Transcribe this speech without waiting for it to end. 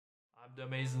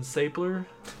TheAmazingStapler.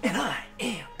 And I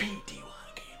am PT1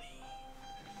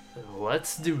 Gaming.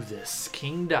 Let's do this.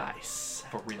 King Dice.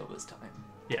 For real this time.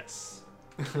 Yes.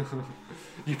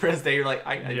 You pressed A, you're like,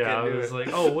 I can't do it. I was like,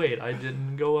 oh wait, I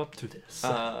didn't go up to this.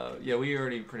 Yeah, we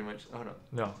already pretty much, oh no.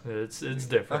 No, it's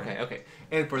different. Okay.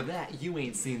 And for that, you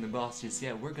ain't seen the boss just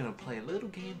yet. We're gonna play a little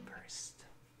game first.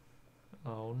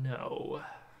 Oh no.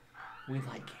 We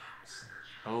like games.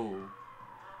 Oh.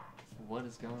 What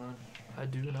is going on here? I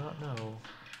do not know.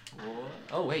 What?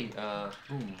 Oh wait,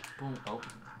 boom. Oh.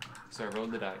 So I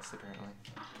rolled the dice apparently.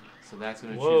 So that's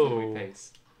gonna choose what we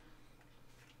face.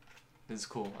 This is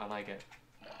cool. I like it.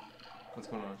 What's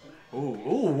going on? Ooh,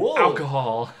 whoa!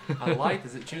 Alcohol. I like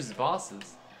this. It chooses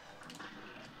bosses.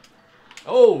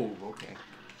 Oh, okay.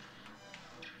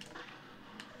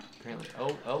 Apparently,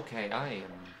 okay.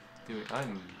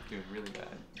 I'm doing really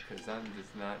bad because I'm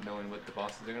just not knowing what the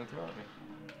bosses are gonna throw at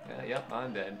me. Yep,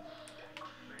 I'm dead.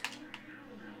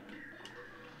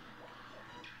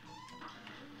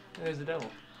 There's a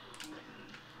devil.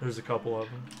 There's a couple of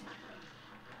them.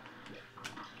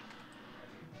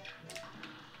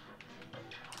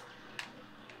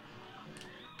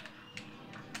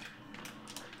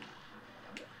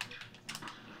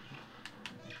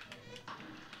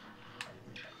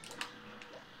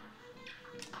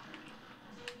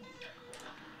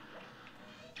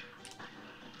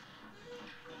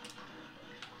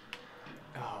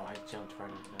 Oh, I jumped right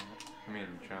into that. I mean,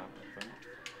 jumped, but...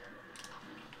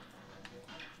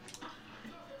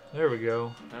 There we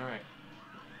go. Alright.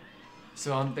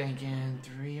 So I'm thinking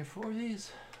 3 or 4 of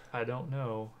these? I don't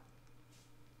know.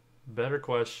 Better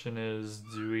question is,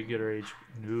 do we get our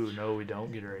HP? No, we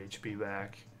don't get our HP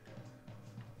back.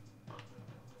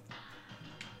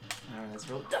 Alright, let's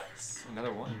roll dice.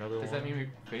 Another one. Does that mean you're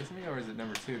facing me, or is it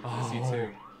number 2? Oh, I see 2.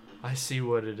 I see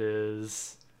what it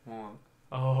is. What?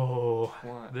 Oh,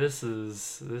 What? this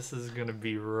is gonna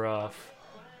be rough.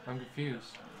 I'm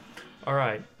confused. All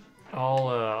right,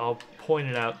 I'll point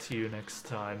it out to you next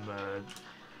time,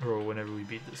 or whenever we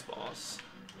beat this boss.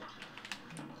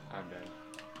 I'm dead.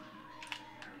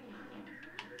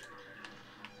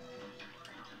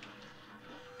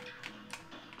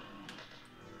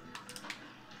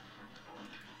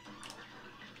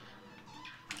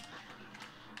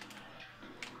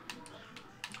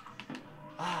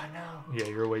 Ah, no. Yeah,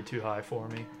 you're way too high for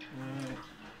me. Alright.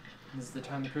 This is the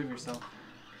time to prove yourself.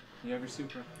 You have your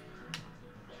super.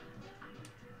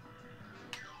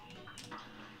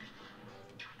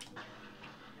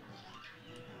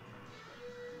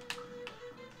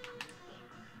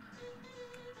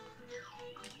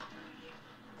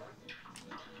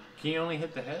 Can you only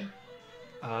hit the head?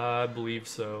 I believe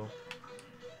so.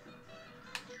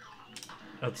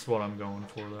 That's what I'm going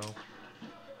for,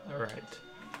 though. All right.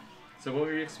 So what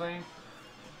were you explaining?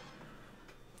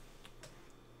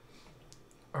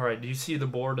 All right, do you see the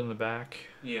board in the back?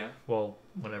 Yeah. Well,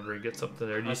 whenever it gets up to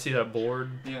there, do you see that board?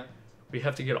 Yeah. We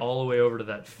have to get all the way over to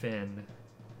that fin.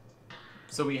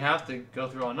 So we have to go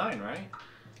through all 9, right?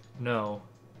 No.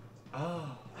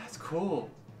 Oh, that's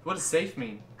cool. What does safe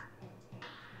mean?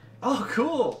 Oh,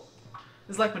 cool.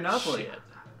 It's like Monopoly. Shit.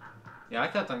 Yeah, I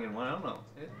kept on getting one. I don't know.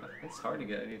 It's hard to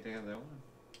get anything of that one.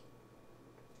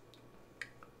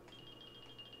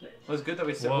 Well, it's good that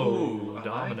we said. Whoa, Ooh,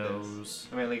 dominoes.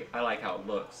 I mean, I like how it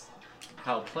looks.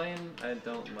 How plain, I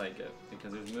don't like it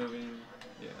because there's moving.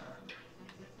 Yeah.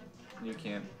 You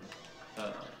can't.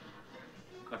 I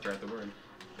forgot the word.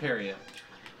 Parry it.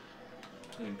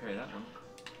 You can parry that one.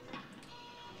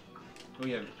 Oh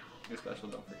yeah, your special.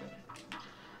 Don't forget.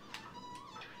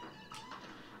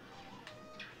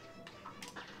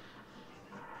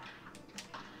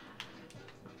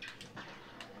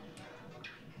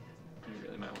 You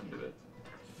really might want to do it.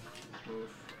 Oof.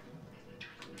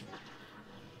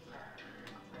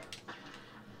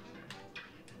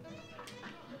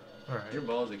 Alright. Your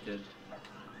ball's a kid.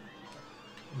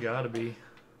 Gotta be.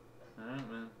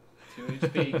 Alright, man. 2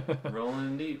 HP.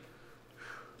 Rolling deep.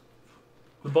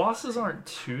 The bosses aren't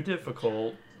too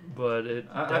difficult, but it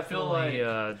I feel like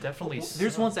definitely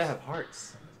there's ones that have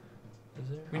hearts. Is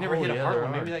there? We never hit a yeah, heart there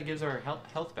one. are. Maybe that gives our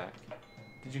health back.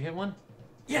 Did you hit one?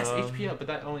 Yes, HP up, but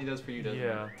that only does for you, doesn't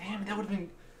Yeah. it? Damn, that would have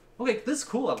been... Okay, this is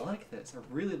cool. I like this. I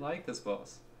really like this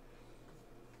boss.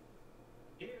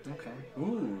 Okay.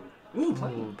 Ooh,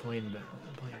 Plain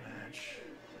match.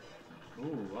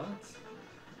 Ooh, what?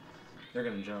 They're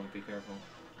gonna jump. Be careful.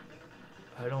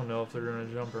 I don't know if they're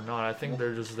gonna jump or not. I think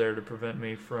they're just there to prevent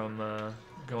me from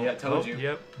going. Yeah, told you.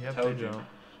 Yep, Told they you. jump.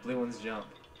 Blue ones jump.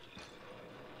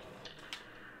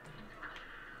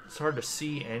 It's hard to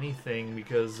see anything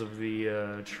because of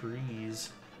the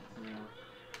trees. Yeah.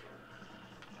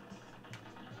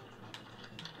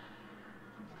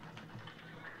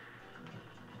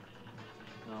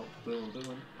 Blue one, blue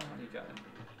one. Oh, you got it.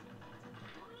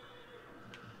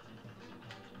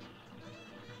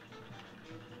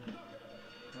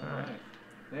 Alright.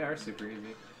 They are super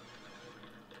easy.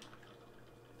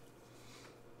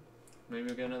 Maybe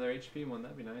we'll get another HP one,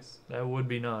 that'd be nice. That would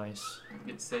be nice.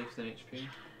 Get safe than HP.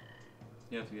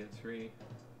 You have to get 3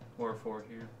 or 4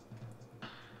 here.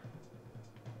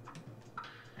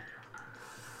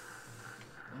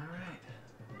 Alright.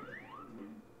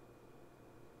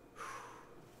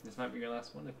 This might be your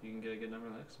last one if you can get a good number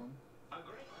next one. Oh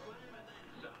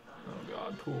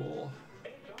god, pool.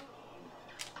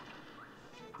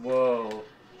 Whoa.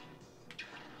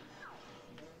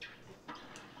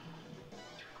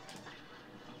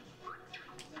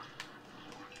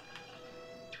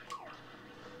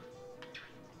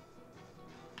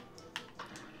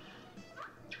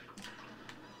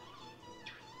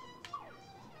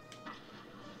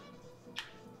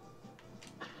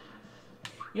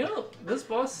 You know, this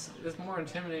boss is more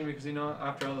intimidating because, you know,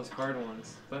 after all those hard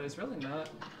ones, but it's really not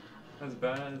as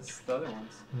bad as the other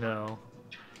ones. No.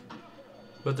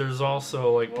 But there's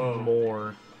also, like, Whoa.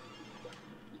 more.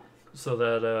 So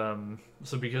that,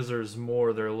 so because there's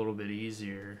more, they're a little bit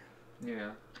easier.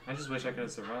 Yeah. I just wish I could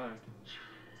have survived.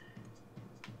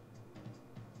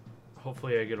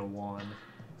 Hopefully I get a 1.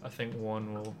 I think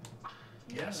 1 will...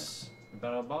 Yes. Yeah.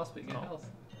 Battle a boss, but you get Oh. health.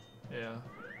 Yeah.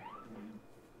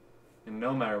 And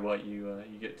no matter what, you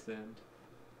get to the end.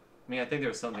 I mean, I think there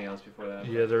was something else before that.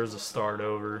 Yeah, there's a start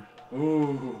over.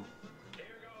 Ooh.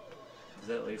 Does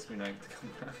that at least mean I get to come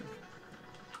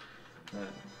back?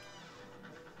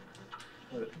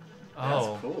 That's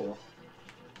Oh. cool.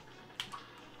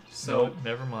 So, Nope,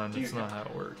 never mind. That's not how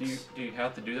it works. do you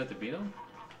have to do that to beat him?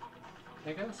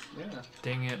 I guess, yeah.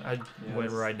 Dang it, I went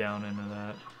right down into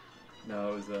that.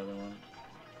 No, it was the other one.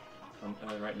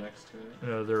 Right next to it.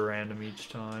 No, they're random each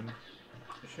time.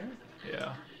 You sure?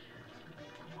 Yeah.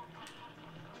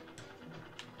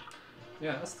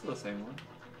 Yeah, that's still the same one.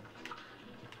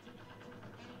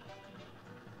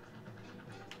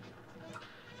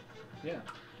 Yeah.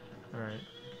 Alright.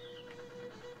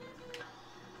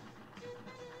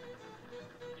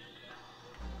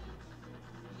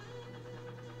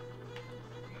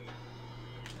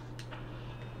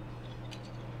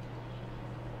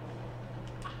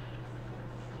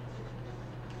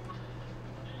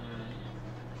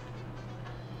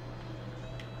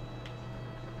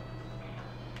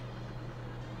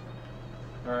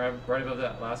 Alright, right above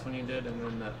that last one you did, and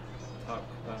then that top,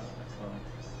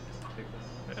 pick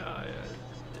that. Yeah, I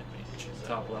didn't mean to choose that.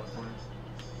 Top left corner.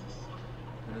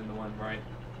 And then the one right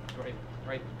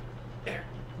there.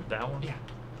 That one? Yeah.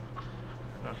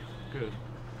 Oh, good.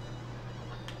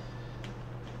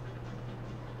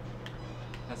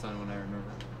 That's the only one I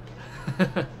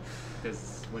remember.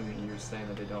 Because when you were saying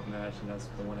that they don't match, and that's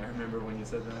the one I remember when you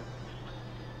said that.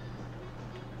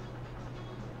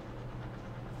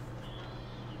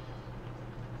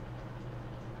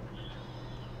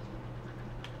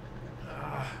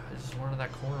 I just wanted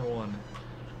that corner one.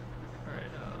 Alright,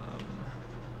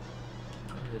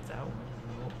 I did that one.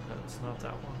 Nope, that's not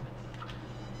that one.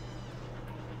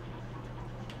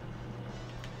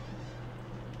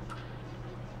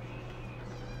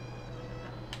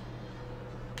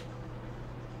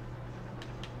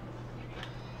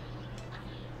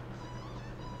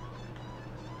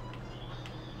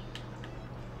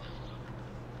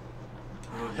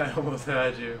 I almost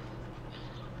had you.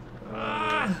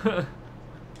 Ah!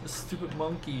 The stupid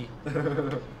monkey.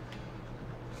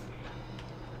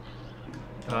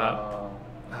 God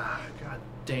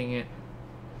dang it.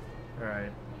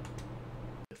 Alright.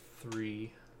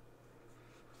 3.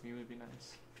 3 would be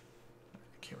nice. I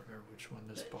can't remember which one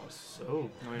this boss is. Oh,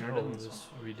 No, we never no, did this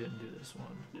we didn't do this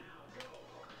one.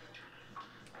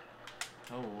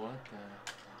 Oh, what the?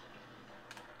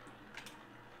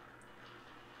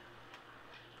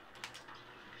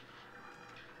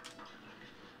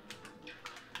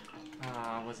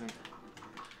 I wasn't.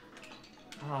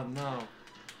 Oh no.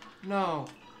 No.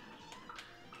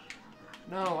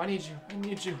 No, I need you. I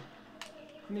need you.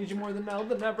 I need you more than now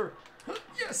than ever.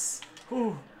 Yes!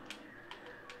 Ooh.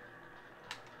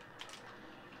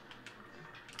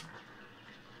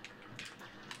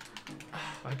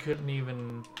 I couldn't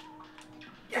even.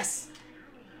 Yes!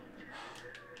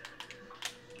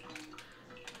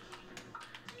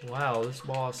 Wow, this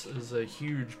boss is a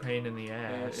huge pain in the It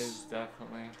ass. is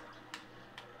definitely.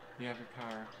 You have your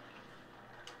power.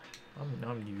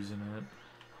 I'm using it.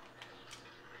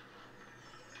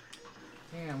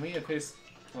 Damn, we had faced.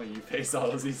 Well, you faced all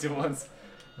those easy ones.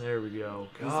 There we go.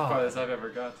 This is the farthest I've ever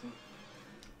gotten.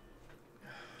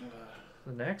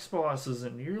 The next boss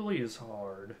isn't nearly as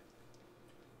hard.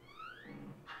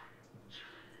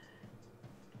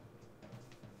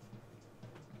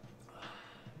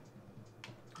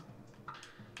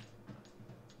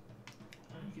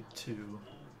 2.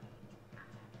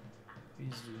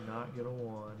 These do not get a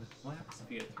 1. What happens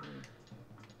if you get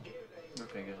 3?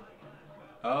 Okay, good.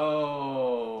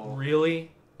 Oh.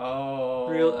 Really? Oh.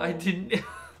 Real? I didn't.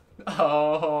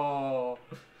 Oh.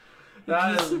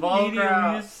 That just is bullcrap.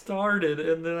 immediately started,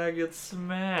 and then I get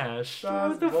smashed.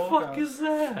 That's what the bullcrap. fuck is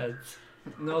that?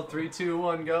 No 3, 2,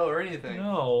 1, go or anything.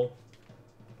 No.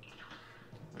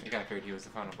 I got figured he was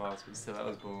the final boss, but still, that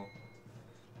was bull.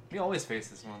 We always face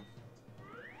this one.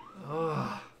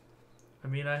 Ugh. I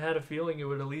mean, I had a feeling it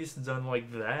would at least done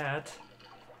like that.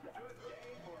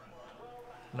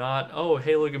 Not, oh,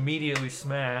 hey, look, immediately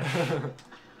smash.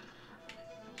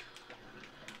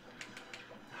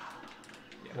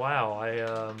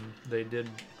 Wow, they did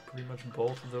pretty much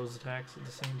both of those attacks at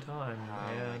the same time. Oh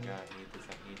and my god, I hate this,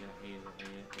 I hate it, I hate it, I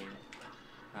hate it,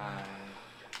 I hate it.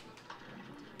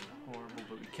 Horrible,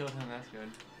 but we killed him, that's good.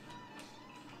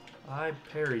 I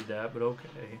parried that, but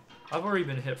okay. I've already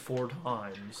been hit 4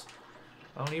 times.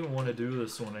 I don't even want to do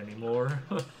this one anymore.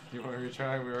 You want to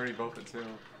retry? We already both at 2. I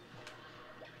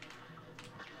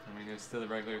mean, there's still the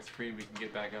regular 3, we can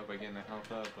get back up by getting the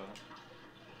health up, but...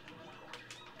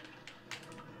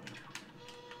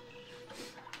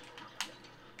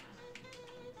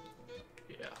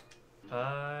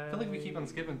 I feel like we keep on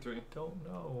skipping 3. Don't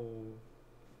know.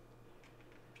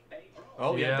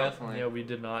 Oh yeah, definitely. Yeah, we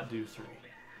did not do 3.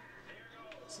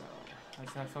 So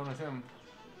let's have fun with him.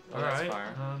 Oh, All that's right.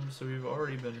 fire. So we've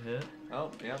already been hit.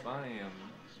 Oh, yep, I am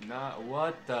not.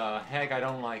 What the heck? I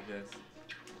don't like this.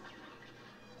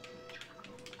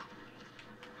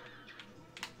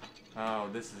 Oh,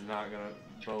 this is not gonna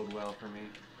bode well for me.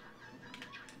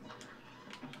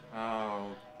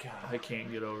 Oh god. I can't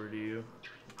get over to you.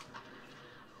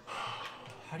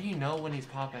 How do you know when he's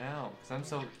popping out? Because I'm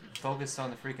so focused on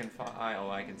the freaking fire. Oh,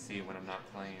 I can see when I'm not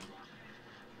playing.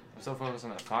 I'm so focused on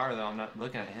that fire, though, I'm not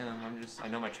looking at him. I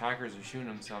know my trackers are shooting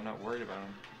him, so I'm not worried about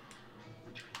him.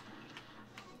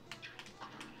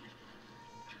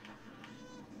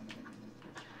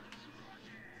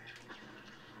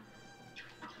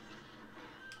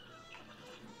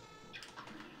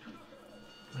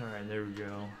 Alright, there we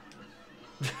go.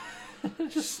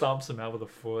 Just stomps him out with a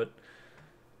foot.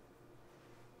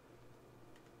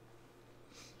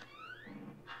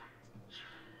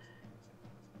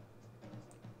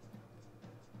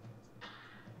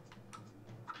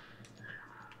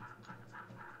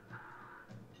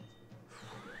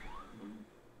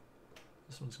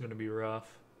 This one's gonna be rough.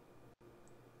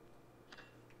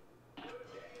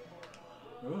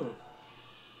 Ooh.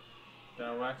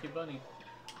 Got a wacky bunny.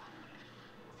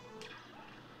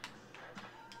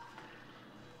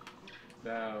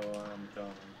 No, I'm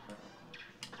done.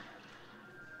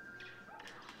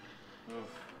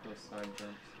 Oof, those side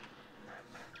jumps.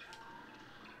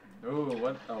 Ooh,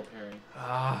 what? Oh, parry.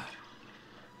 Ah.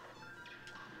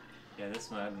 Yeah,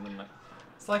 this one I've been like...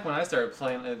 It's like when I started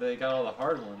playing, they got all the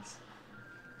hard ones.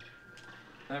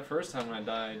 That first time when I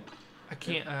died... I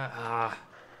can't,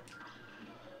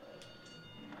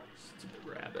 Stupid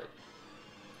rabbit.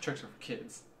 Tricks are for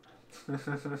kids.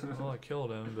 Well, I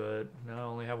killed him, but now I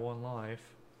only have 1 life.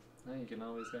 No, you can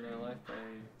always get another life by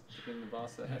getting the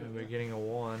boss ahead of By you. getting a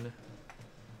 1.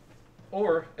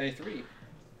 Or a 3.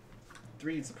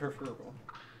 3 is preferable.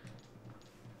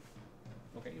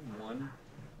 Okay, 1.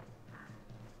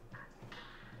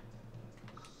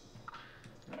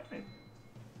 Alright.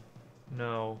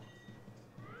 No.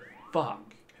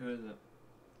 Fuck. Who is it?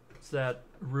 It's that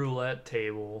roulette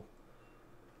table.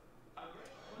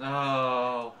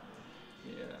 Oh.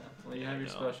 Yeah. Well, you have your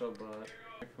know. special, but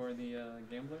for the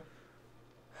gambler?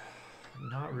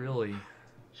 Not really.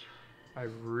 I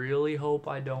really hope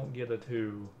I don't get a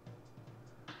 2.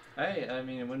 Hey, I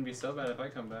mean, it wouldn't be so bad if I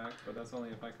come back, but that's only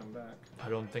if I come back. I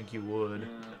don't think you would.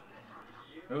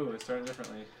 Oh, it's starting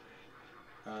differently.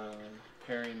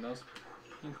 Parrying those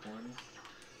pink ones.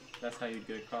 That's how you'd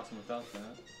get across them without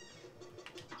that.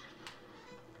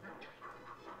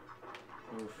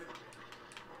 Oof.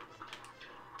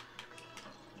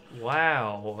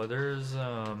 Wow, there's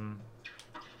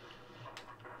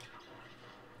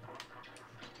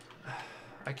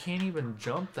I can't even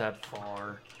jump that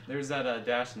far. There's that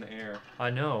dash in the air. I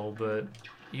know, but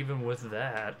even with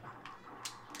that,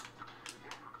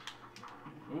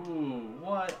 Ooh,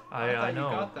 what? I thought know.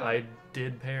 You got that. I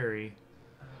did parry.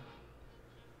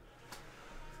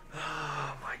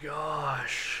 Oh my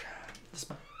gosh.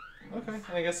 Okay,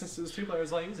 I guess this is 2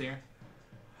 players a lot easier.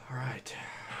 All right.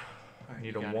 I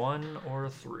need a you got it. 1 or a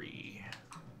 3.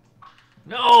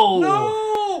 No!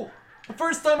 No! The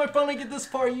first time I finally get this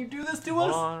far, you do this to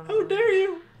us? On. How dare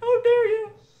you? How dare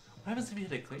you? What happens if you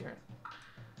hit it clear?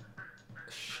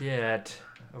 Shit.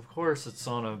 Of course it's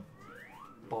on a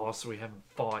boss we haven't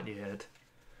fought yet.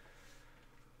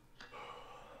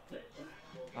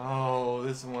 Oh,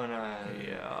 this one.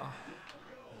 Yeah.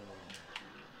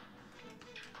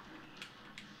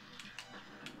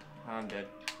 I'm dead.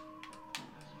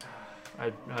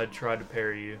 I tried to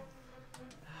parry you.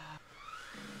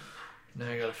 Now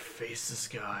I gotta face this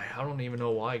guy. I don't even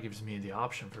know why it gives me the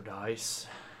option for dice.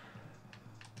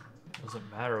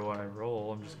 Doesn't matter what I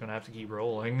roll. I'm just gonna have to keep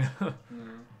rolling.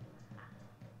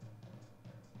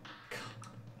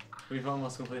 We've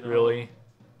almost completed. Really?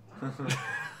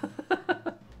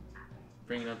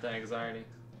 Bringing up the anxiety.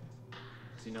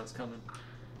 So you know it's coming.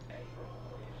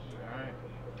 Alright.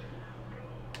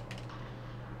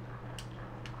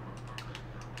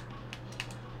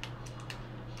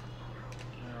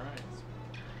 Alright.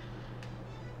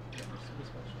 Super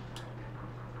special.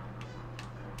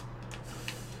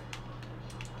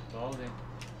 Balding.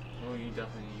 Oh, you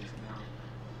definitely need to use it now.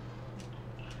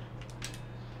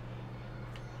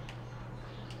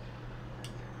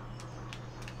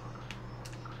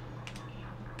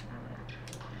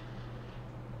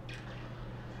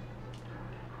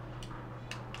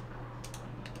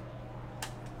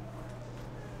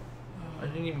 I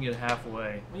didn't even get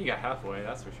halfway. Well, you got halfway,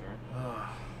 that's for sure.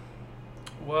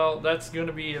 Well, that's going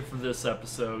to be it for this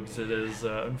episode, because it is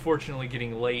unfortunately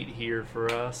getting late here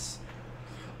for us.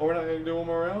 Oh, we're not going to do one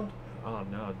more round? Oh,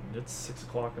 no. It's 6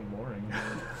 o'clock in the morning.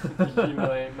 You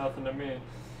know, ain't nothing to me.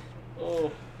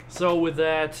 Oh. So with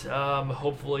that,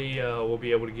 hopefully we'll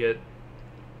be able to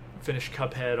finish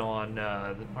Cuphead on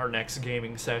our next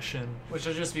gaming session. Which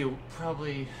will just be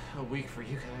probably a week for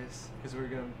you guys. Because we're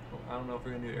going to... I don't know if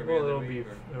we're going to do it every Well, other it'll week.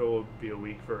 it'll be a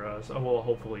week for us. Oh, well,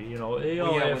 hopefully, you know. Well,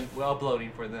 yeah, we're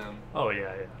uploading for them. Oh,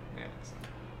 yeah. Yeah. So.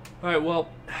 All right, well...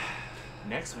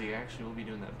 Next week, actually, we'll be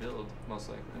doing that build, most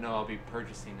likely. No, I'll be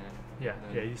purchasing it.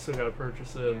 Yeah, you still got to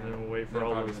purchase it, and then we'll wait for Then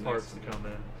all probably those the parts next to come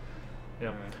in. Yeah.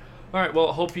 Alright. All right,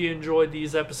 well, hope you enjoyed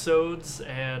these episodes,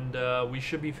 and we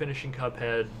should be finishing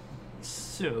Cuphead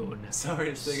soon. Sorry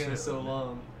it's taking us so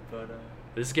long, but...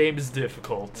 This game is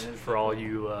difficult it is for all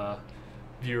you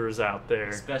viewers out there.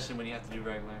 Especially when you have to do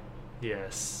regular.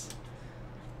 Yes.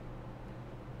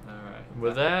 Alright.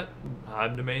 With that,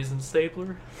 I'm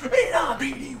TheAmazingStapler. And I'm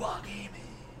BD Gaming.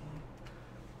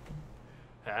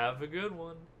 Have a good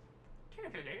one.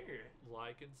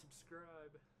 Like and subscribe.